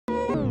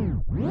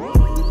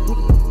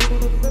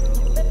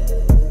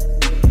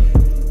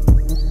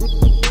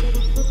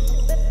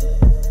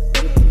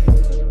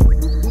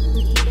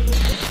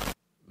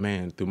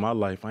my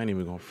life, I ain't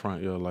even gonna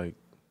front, yo. Like,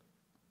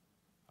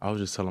 I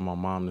was just telling my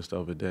mom this the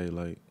other day.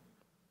 Like,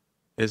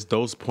 it's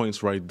those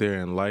points right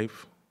there in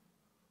life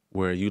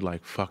where you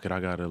like, fuck it, I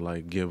gotta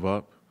like give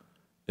up.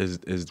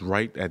 Is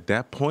right at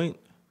that point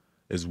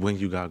is when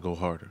you gotta go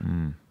harder.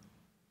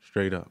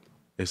 Straight up.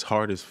 It's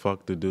hard as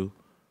fuck to do,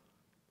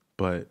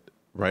 but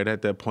right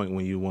at that point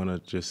when you wanna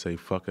just say,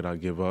 fuck it, I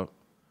give up.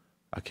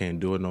 I can't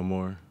do it no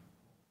more.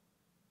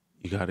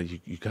 You gotta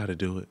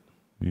do it.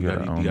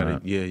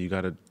 You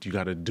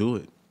gotta do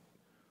it.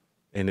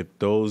 And if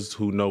those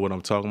who know what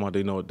I'm talking about,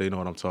 they know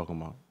what I'm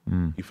talking about.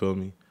 You feel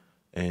me?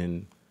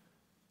 And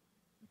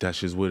that's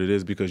just what it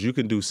is, because you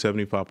can do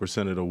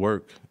 75% of the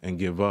work and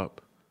give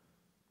up,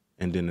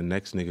 and then the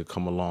next nigga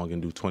come along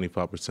and do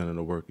 25% of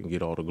the work and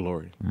get all the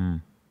glory.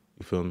 You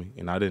feel me?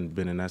 And I didn't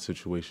been in that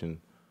situation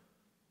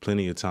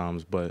plenty of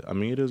times, but I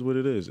mean, it is what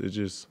it is. It's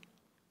just,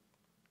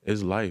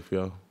 it's life,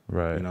 yo.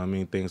 Right. You know what I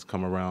mean? Things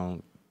come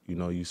around, you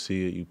know, you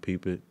see it, you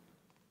peep it.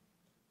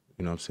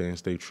 You know what I'm saying?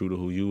 Stay true to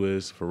who you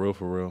is, for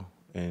real.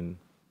 And,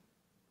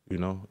 you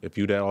know, if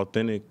you that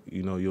authentic,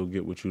 you know, you'll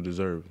get what you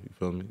deserve. You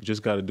feel me? You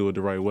just got to do it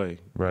the right way.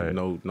 Right.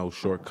 No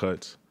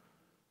shortcuts,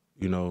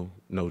 you know,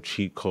 no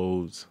cheat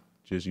codes.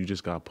 You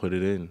just got to put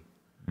it in.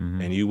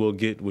 And you will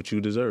get what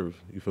you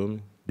deserve. You feel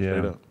me? Yeah.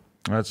 Straight up.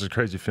 That's a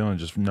crazy feeling,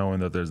 just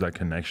knowing that there's that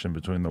connection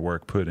between the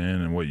work put in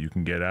and what you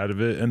can get out of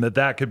it. And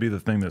that could be the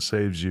thing that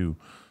saves you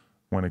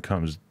when it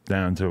comes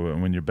down to it,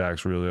 when your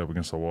back's really up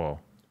against the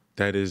wall.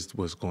 That is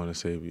what's going to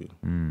save you.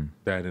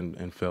 That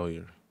and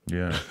failure.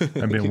 Yeah.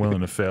 And being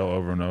willing to fail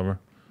over and over.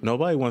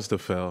 Nobody wants to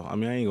fail. I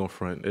mean, I ain't gonna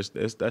front.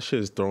 That shit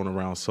is thrown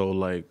around so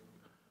like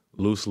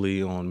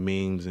loosely on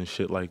memes and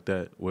shit like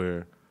that,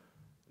 where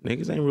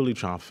niggas ain't really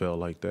trying to fail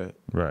like that.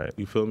 Right.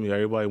 You feel me?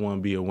 Everybody want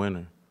to be a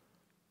winner,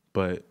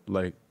 but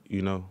like,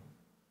 you know,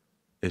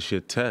 it's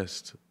your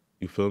test.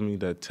 You feel me?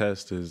 That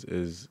test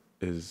is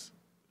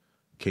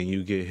can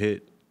you get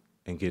hit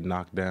and get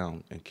knocked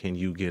down, and can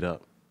you get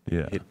up?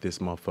 Yeah. Hit this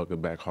motherfucker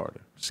back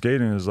harder.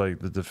 Skating is like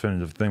the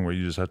definitive thing where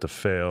you just have to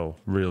fail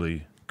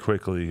really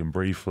quickly and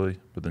briefly,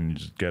 but then you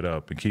just get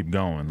up and keep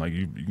going. Like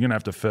you're going to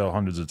have to fail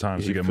hundreds of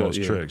times to get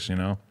most tricks, you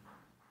know?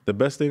 The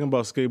best thing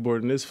about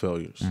skateboarding is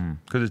failures.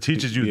 Because it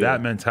teaches you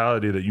that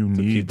mentality that you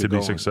need to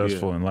be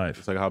successful in life.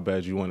 It's like how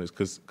bad you want it.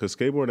 Because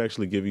skateboard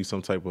actually give you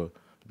some type of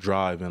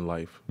drive in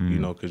life, you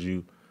know, because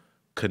you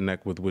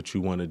connect with what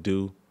you want to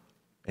do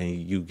and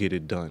you get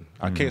it done.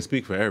 I can't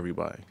speak for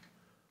everybody,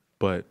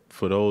 but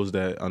for those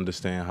that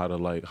understand how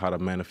to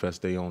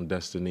manifest their own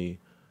destiny,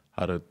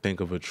 how to think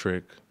of a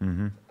trick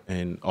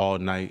and all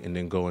night and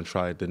then go and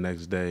try it the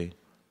next day,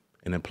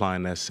 and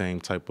applying that same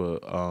type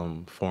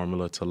of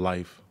formula to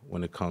life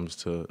when it comes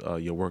to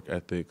your work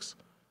ethics,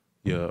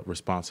 your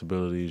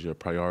responsibilities, your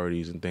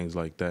priorities, and things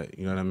like that.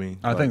 You know what I mean?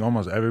 I think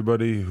almost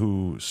everybody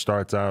who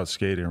starts out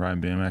skating,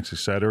 riding BMX,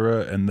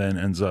 etc., and then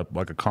ends up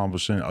like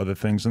accomplishing other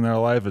things in their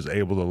life is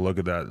able to look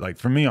at that. Like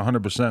for me,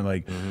 100%,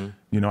 like,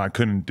 you know, I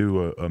couldn't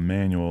do a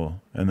manual,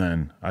 and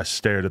then I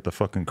stared at the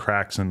fucking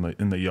cracks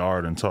in the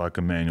yard until I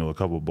could manual a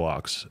couple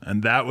blocks.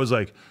 And that was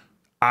like,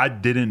 I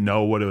didn't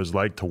know what it was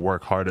like to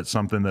work hard at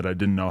something that I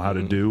didn't know how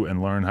to do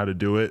and learn how to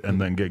do it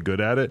and then get good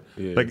at it.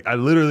 Like I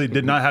literally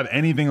did not have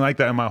anything like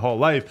that in my whole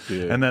life.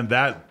 And then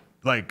that,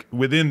 like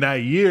within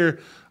that year,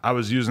 I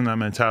was using that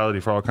mentality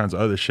for all kinds of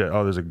other shit.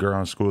 Oh, there's a girl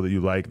in school that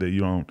you like that you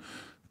don't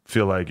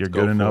feel like you're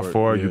good enough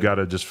for. You got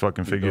to just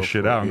fucking figure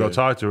shit out and go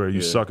talk to her.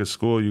 You suck at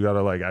school. You got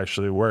to like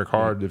actually work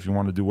hard if you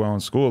want to do well in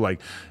school. Like,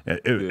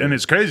 and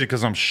it's crazy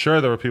because I'm sure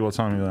there were people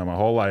telling me that my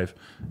whole life,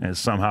 and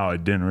somehow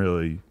it didn't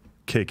really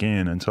kick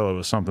in until it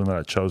was something that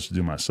I chose to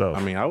do myself.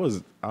 I mean, I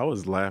was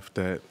laughed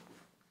at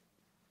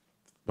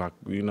by,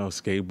 you know,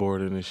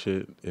 skateboarding and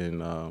shit, and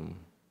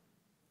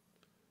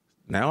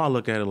now I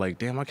look at it like,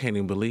 damn, I can't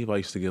even believe I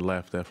used to get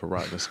laughed at for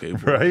riding a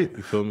skateboard. Right?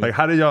 You feel me? Like,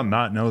 how did y'all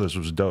not know this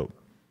was dope?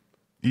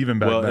 Even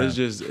back then. Well, it's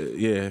just,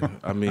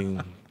 I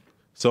mean,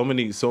 so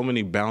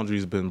many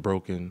boundaries been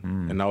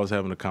broken, and I was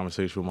having a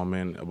conversation with my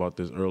man about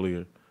this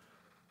earlier.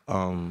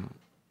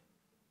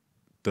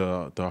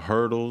 The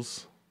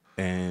hurdles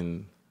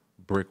and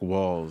brick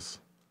walls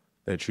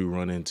that you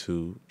run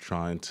into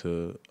trying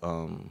to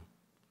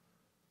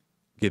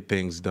get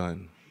things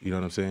done. You know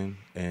what I'm saying?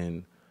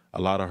 And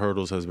a lot of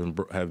hurdles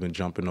have been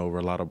jumping over.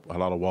 A lot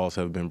of walls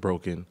have been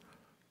broken,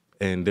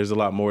 and there's a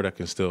lot more that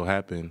can still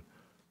happen.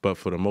 But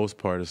for the most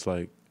part, it's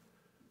like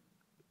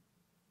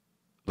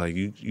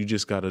you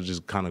just gotta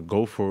just kind of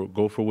go for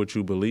what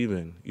you believe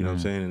in. You know what I'm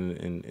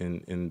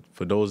saying? And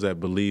for those that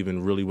believe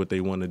in really what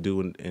they want to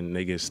do and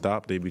they get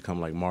stopped, they become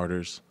like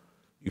martyrs.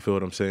 You feel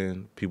what I'm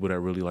saying? People that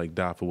really like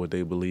die for what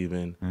they believe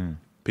in.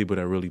 People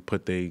that really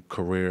put their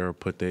career,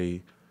 put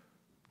their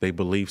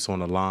beliefs on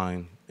the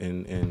line,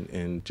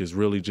 and just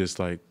really just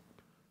like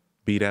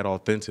be that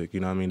authentic. You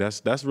know what I mean?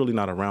 That's really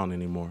not around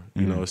anymore.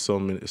 You know, it's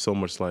so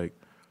much like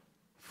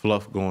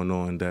fluff going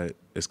on that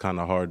it's kind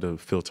of hard to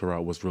filter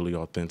out what's really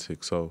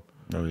authentic. So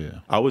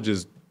I would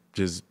just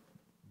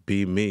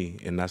be me,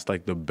 and that's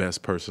like the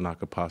best person I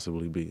could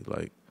possibly be.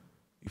 Like,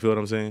 you feel what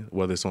I'm saying?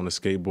 Whether it's on the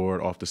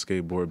skateboard, off the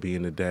skateboard,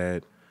 being a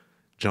dad,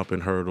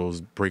 jumping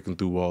hurdles, breaking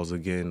through walls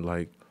again.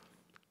 Like,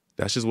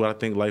 that's just what I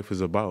think life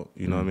is about.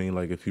 You know what I mean?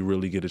 Like, if you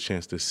really get a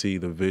chance to see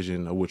the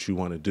vision of what you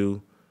want to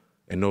do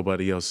and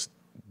nobody else,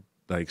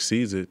 like,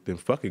 sees it, then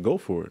fuck it, go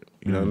for it.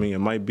 You know what I mean? It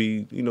might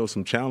be, you know,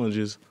 some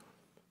challenges,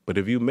 but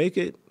if you make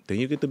it, then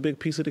you get the big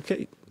piece of the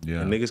cake.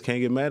 Yeah. And niggas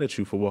can't get mad at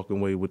you for walking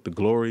away with the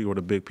glory or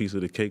the big piece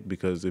of the cake,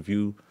 because if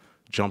you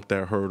jumped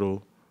that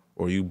hurdle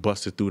or you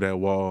busted through that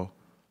wall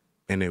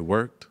and it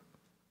worked,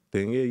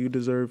 then yeah, you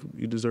deserve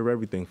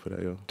everything for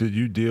that, yo. Did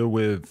you deal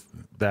with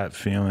that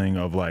feeling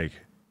of like,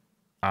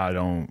 I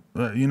don't,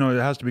 you know,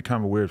 it has to be kind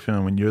of a weird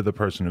feeling when you're the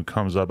person who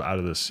comes up out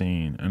of the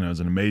scene, and it was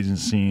an amazing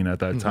scene at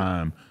that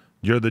time.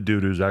 You're the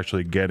dude who's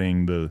actually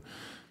getting the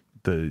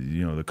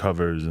you know, the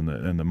covers and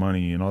the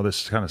money and all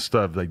this kind of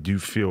stuff. Like, do you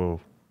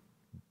feel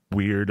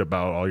weird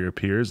about all your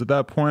peers at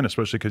that point,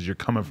 especially because you're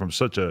coming from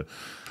such a,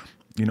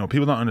 you know,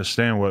 people don't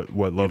understand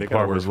what Love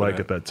Park was like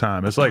at that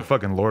time. It's like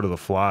fucking Lord of the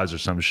Flies or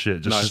some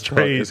shit. Just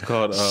straight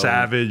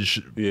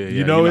savage. Yeah,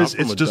 you know, it's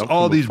just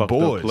all these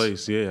boys.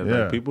 Place. Yeah,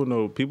 yeah. Like, people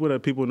know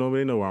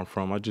they know where I'm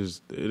from. It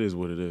is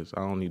what it is.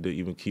 I don't need to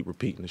even keep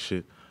repeating the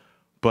shit.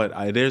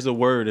 But there's a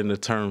word in the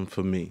term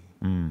for me.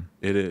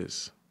 It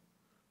is.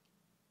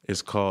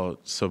 It's called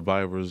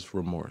survivor's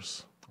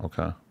remorse.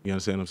 Okay. You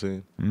understand what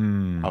I'm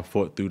saying? I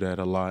fought through that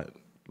a lot.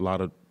 A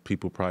lot of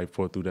people probably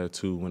fought through that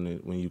too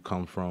when you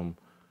come from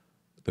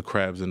the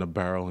crabs in the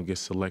barrel and get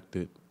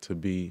selected to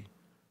be,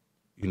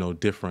 you know,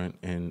 different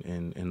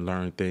and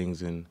learn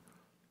things. And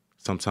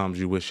sometimes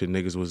you wish your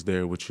niggas was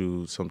there with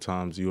you.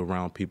 Sometimes you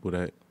around people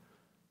that,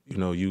 you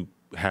know, you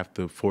have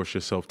to force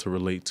yourself to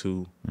relate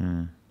to,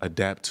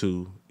 adapt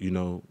to, you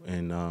know,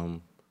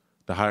 and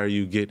the higher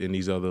you get in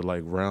these other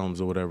like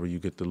realms or whatever, you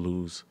get to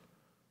lose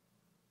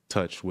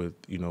touch with,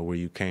 you know, where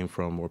you came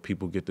from, or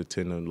people get to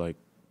tend to like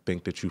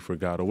think that you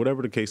forgot or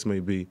whatever the case may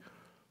be.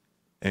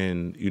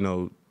 And, you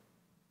know,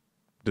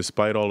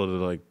 despite all of the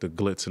like the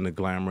glitz and the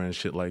glamour and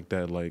shit like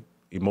that, like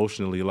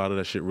emotionally, a lot of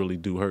that shit really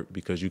do hurt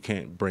because you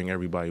can't bring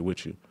everybody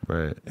with you.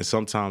 Right. And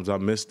sometimes I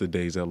miss the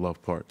days at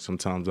Love Park.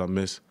 Sometimes I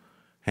miss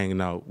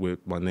hanging out with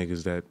my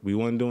niggas that we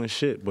wasn't doing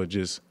shit, but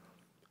just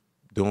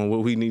doing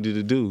what we needed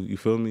to do, you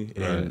feel me?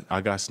 Right. And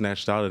I got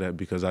snatched out of that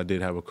because I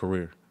did have a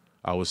career.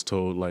 I was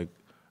told, like,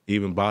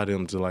 even by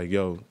them to like,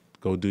 yo,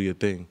 go do your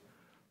thing.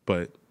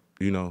 But,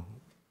 you know,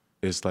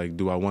 it's like,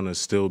 do I want to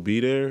still be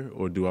there,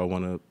 or do I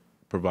want to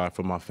provide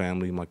for my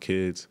family, my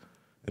kids,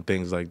 and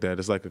things like that?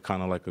 It's like a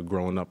kind of like a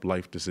growing up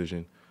life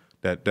decision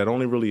that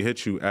only really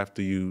hits you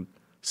after you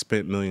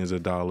spent millions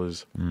of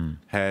dollars,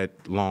 had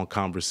long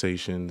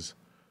conversations,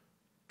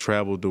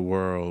 traveled the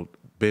world,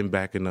 been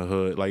back in the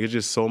hood. Like, it's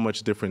just so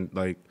much different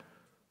like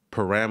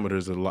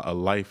parameters of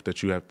life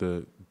that you have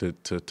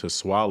to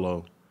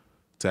swallow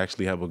to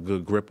actually have a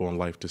good grip on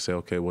life, to say,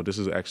 okay, well, this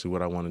is actually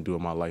what I want to do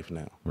in my life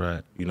now.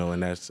 Right. You know,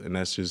 and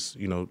that's just,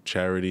 you know,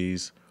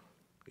 charities,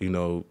 you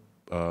know,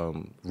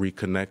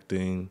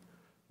 reconnecting,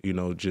 you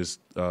know, just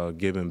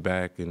giving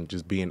back and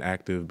just being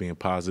active, being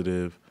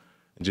positive,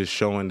 and just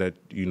showing that,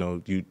 you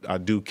know, I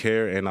do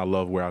care and I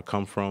love where I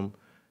come from,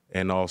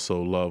 and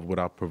also love what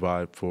I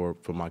provide for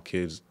my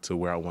kids to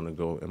where I want to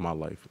go in my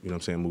life. You know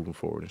what I'm saying? Moving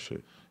forward and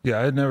shit. Yeah,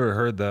 I had never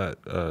heard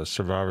that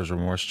survivor's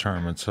remorse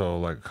term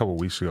until like a couple of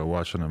weeks ago,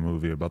 watching a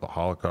movie about the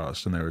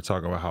Holocaust, and they were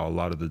talking about how a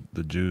lot of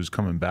the Jews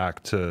coming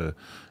back to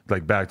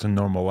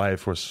normal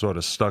life were sort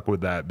of stuck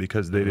with that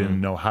because they didn't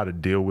know how to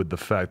deal with the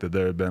fact that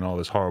there had been all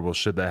this horrible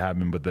shit that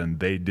happened, but then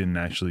they didn't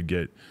actually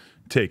get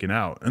taken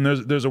out. And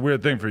there's a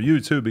weird thing for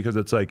you too, because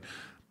it's like,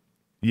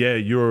 yeah,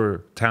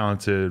 you're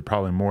talented,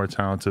 probably more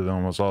talented than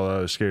almost all the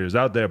other skaters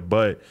out there,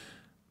 but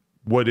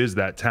what is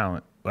that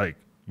talent? Like,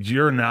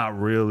 you're not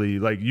really,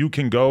 like, you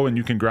can go and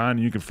you can grind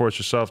and you can force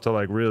yourself to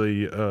like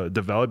really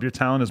develop your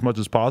talent as much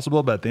as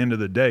possible, but at the end of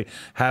the day,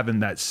 having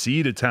that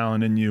seed of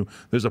talent in you,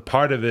 there's a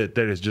part of it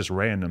that is just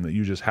random, that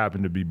you just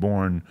happen to be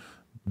born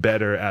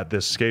better at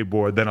this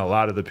skateboard than a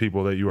lot of the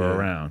people that you are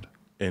around.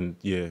 And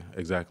yeah,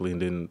 exactly.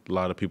 And then a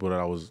lot of people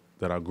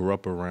that I grew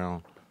up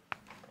around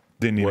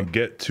didn't even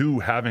get to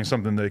having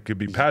something they could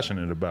be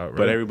passionate about, right?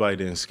 But everybody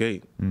didn't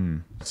skate.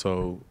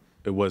 So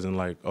it wasn't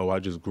like, oh, I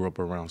just grew up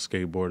around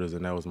skateboarders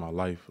and that was my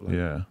life. Like,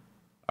 yeah.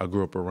 I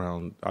grew up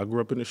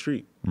in the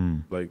street,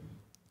 like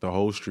the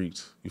whole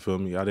streets, you feel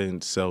me? I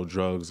didn't sell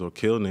drugs or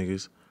kill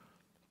niggas,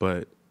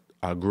 but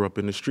I grew up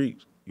in the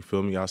street, you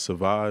feel me? I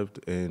survived,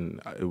 and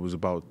it was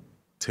about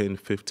 10,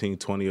 15,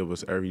 20 of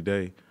us every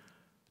day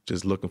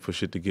just looking for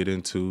shit to get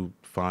into,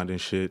 finding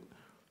shit,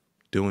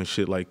 doing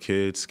shit like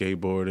kids,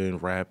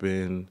 skateboarding,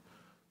 rapping,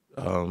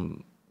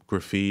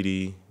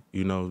 graffiti,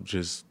 you know,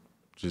 just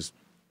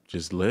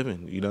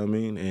living, you know what I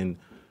mean? And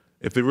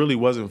if it really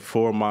wasn't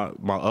for my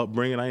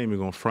upbringing, I ain't even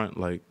gonna front.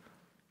 Like,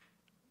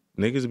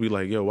 niggas be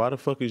like, yo, why the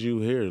fuck is you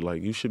here?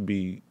 Like, you should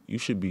be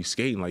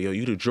skating. Like, yo,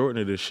 you the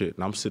Jordan of this shit.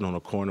 And I'm sitting on a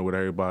corner with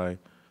everybody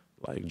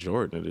like,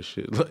 Jordan of this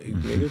shit. Like,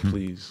 nigga,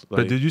 please. Like,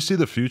 but did you see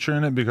the future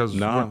in it? Because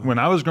when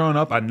I was growing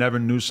up, I never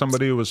knew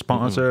somebody who was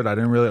sponsored. I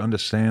didn't really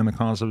understand the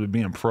concept of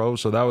being pro,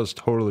 so that was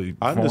totally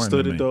I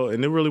understood it, though,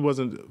 and it really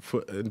wasn't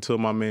until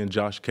my man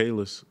Josh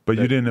Kalis. But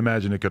you didn't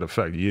imagine it could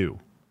affect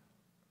you.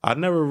 I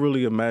never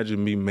really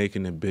imagined me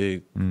making it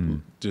big,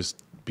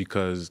 just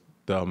because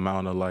the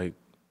amount of like,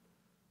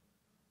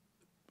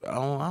 I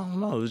don't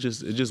know. I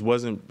just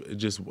wasn't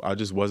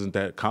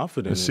that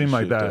confident. It seemed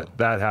like that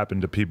that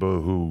happened to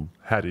people who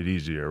had it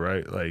easier,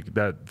 right? Like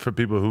that for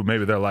people who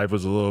maybe their life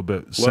was a little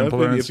bit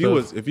simpler. Well,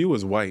 if you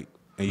was white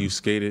and you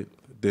skated,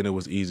 then it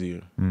was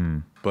easier.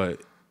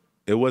 But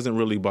it wasn't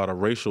really about a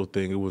racial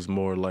thing. It was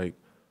more like,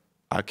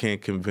 I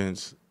can't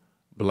convince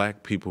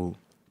black people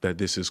that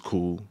this is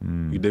cool.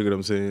 You dig what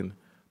I'm saying?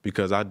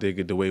 Because I dig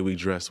it, the way we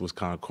dressed was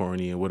kind of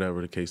corny and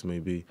whatever the case may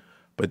be.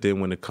 But then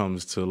when it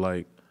comes to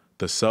like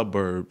the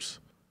suburbs,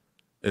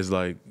 it's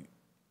like,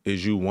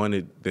 is you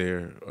wanted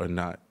there or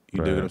not?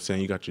 You dig what I'm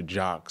saying? You got your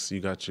jocks, you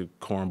got your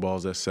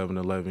cornballs at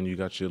 7-Eleven, you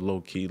got your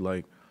low key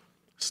like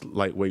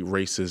lightweight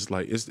races.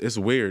 Like it's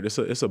weird.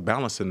 It's a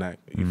balancing act.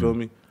 You feel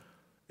me?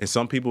 And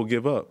some people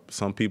give up.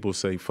 Some people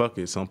say fuck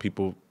it. Some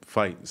people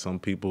fight. Some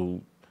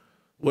people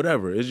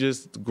whatever. It's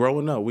just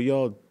growing up. We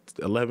all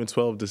 11,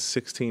 12 to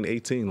 16,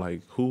 18.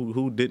 Like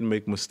who didn't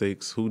make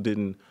mistakes? Who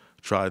didn't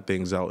try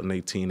things out in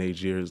their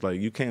teenage years? Like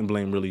you can't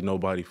blame really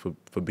nobody for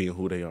being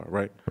who they are,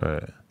 right?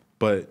 Right.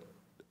 But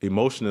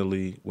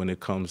emotionally, when it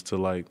comes to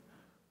like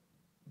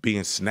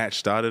being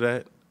snatched out of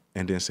that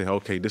and then say,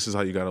 okay, this is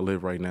how you gotta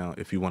live right now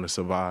if you wanna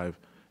survive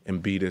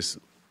and be this,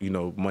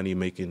 money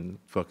making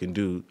fucking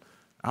dude.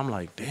 I'm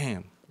like,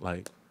 damn,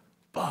 like,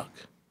 fuck.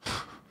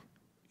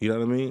 You know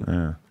what I mean?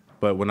 Yeah.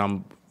 But when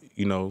I'm,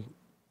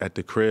 at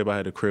the crib, I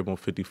had a crib on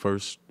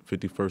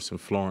 51st in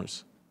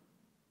Florence.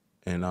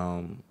 And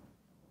I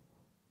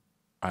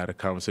had a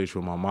conversation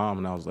with my mom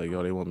and I was like,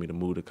 yo, they want me to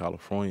move to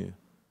California.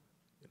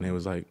 And they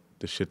was like,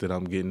 the shit that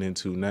I'm getting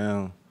into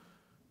now,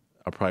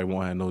 I probably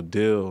won't have no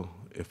deal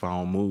if I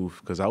don't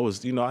move. Cause I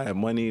was, I had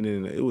money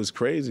and it was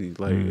crazy.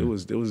 Like it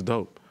was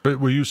dope. But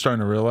were you starting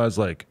to realize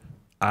like,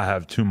 I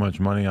have too much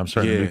money, I'm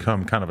starting to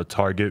become kind of a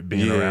target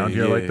being around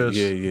here like this?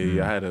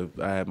 Yeah.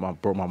 I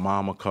brought my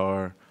mom a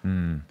car.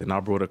 Then I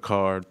brought a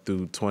car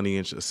through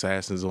 20-inch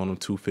Assassins on them,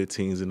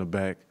 215s in the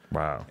back.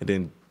 Wow. And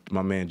then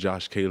my man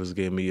Josh Kalis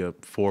gave me a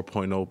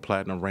 4.0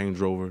 Platinum Range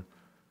Rover.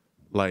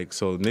 Like,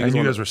 so niggas. And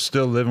you guys were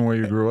still living where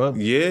you grew up?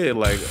 Yeah,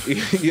 like,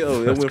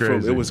 yo,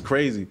 it was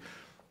crazy.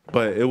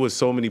 But it was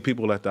so many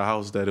people at the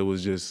house that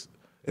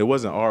it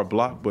wasn't our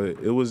block,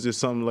 but it was just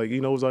something like, it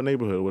was our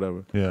neighborhood or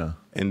whatever. Yeah.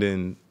 And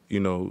then,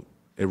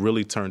 it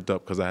really turned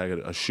up because I had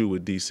a shoe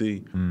with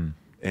DC.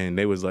 And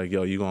they was like,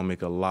 yo, you're going to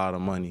make a lot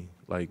of money.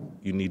 Like,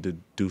 you need to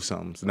do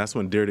something. And that's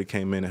when Dirty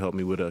came in and helped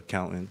me with an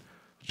accountant.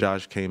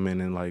 Josh came in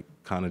and, like,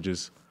 kind of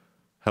just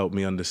helped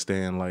me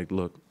understand, like,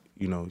 look,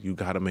 you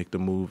got to make the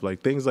move.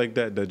 Like, things like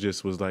that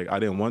just was like, I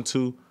didn't want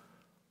to,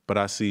 but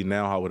I see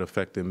now how it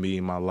affected me,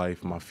 my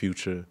life, my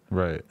future.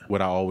 Right.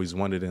 What I always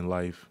wanted in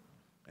life.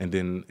 And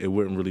then it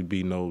wouldn't really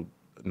be no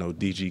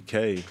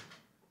DGK,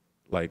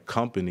 like,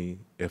 company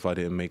if I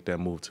didn't make that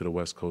move to the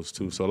West Coast,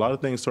 too. So a lot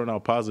of things turned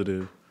out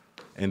positive.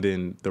 And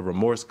then the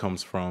remorse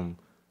comes from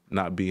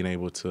not being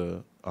able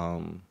to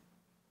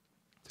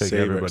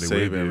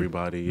save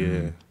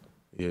everybody.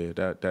 Yeah,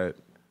 that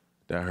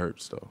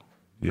hurts though.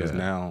 Because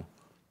now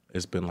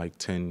it's been like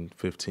 10,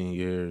 15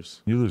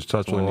 years. You lose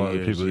touch with a lot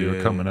of people that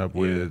you're coming up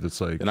with.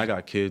 It's like, and I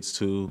got kids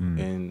too,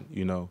 and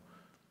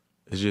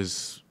it's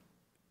just,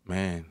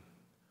 man,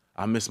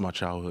 I miss my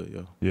childhood,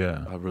 yo.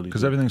 Yeah, I really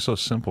because do. everything's so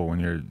simple when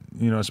you're,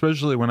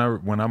 especially when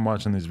I'm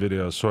watching these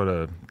videos, sort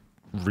of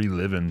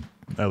reliving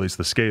at least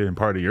the skating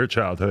part of your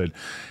childhood.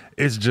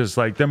 It's just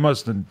like there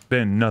must have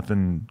been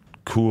nothing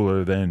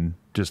cooler than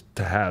just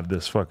to have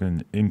this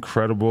fucking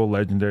incredible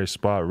legendary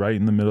spot right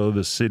in the middle of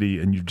the city,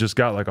 and you've just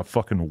got like a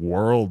fucking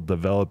world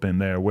developing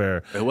there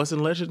where it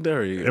wasn't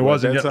legendary. It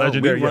wasn't yet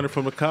legendary. We running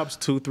from the cops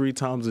 2-3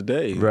 times a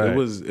day. Right. It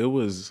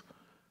was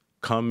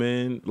come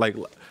in, like,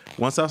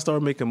 once I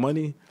started making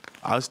money,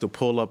 I used to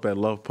pull up at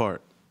Love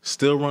Park,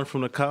 still run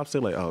from the cops.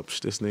 They're like, oh,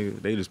 this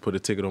nigga, they just put a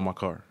ticket on my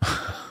car.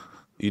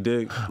 You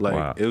dig? Like,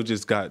 wow. It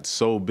just got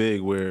so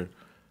big where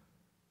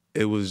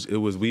it was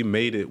we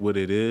made it what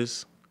it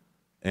is,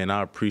 and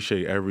I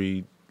appreciate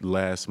every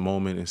last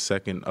moment and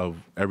second of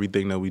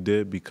everything that we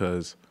did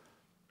because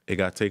it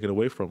got taken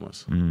away from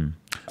us.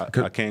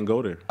 I can't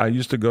go there. I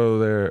used to go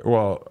there.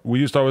 Well, we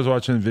used to always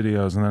watch the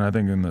videos, and then I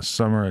think in the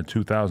summer of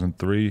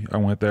 2003, I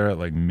went there at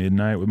like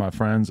midnight with my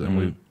friends, and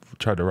we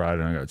tried to ride,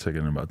 and I got a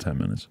ticket in about 10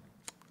 minutes.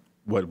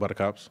 What, by the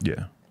cops?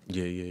 Yeah.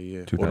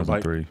 Yeah.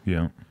 2003.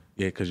 Yeah.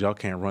 Yeah, because y'all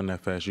can't run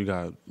that fast. You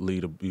gotta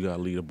lead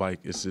a bike.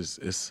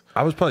 It's.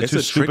 I was probably too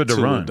stupid to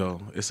run.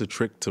 Though it's a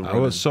trick to run. I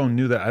was so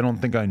new that I don't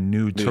think I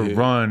knew to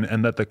run,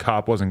 and that the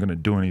cop wasn't gonna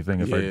do anything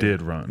if I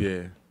did run.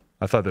 Yeah.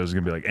 I thought there was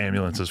gonna be like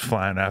ambulances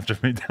flying after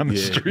me down the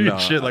street and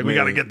shit. Like, we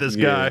gotta get this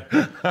guy.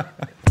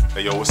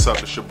 Hey, yo, what's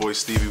up? It's your boy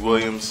Stevie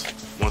Williams.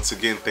 Once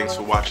again, thanks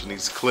for watching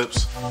these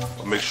clips.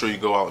 But make sure you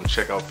go out and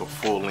check out the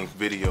full-length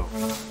video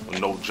with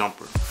No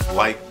Jumper.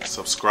 Like,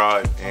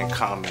 subscribe, and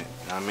comment.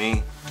 You know what I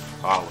mean?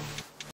 Follow.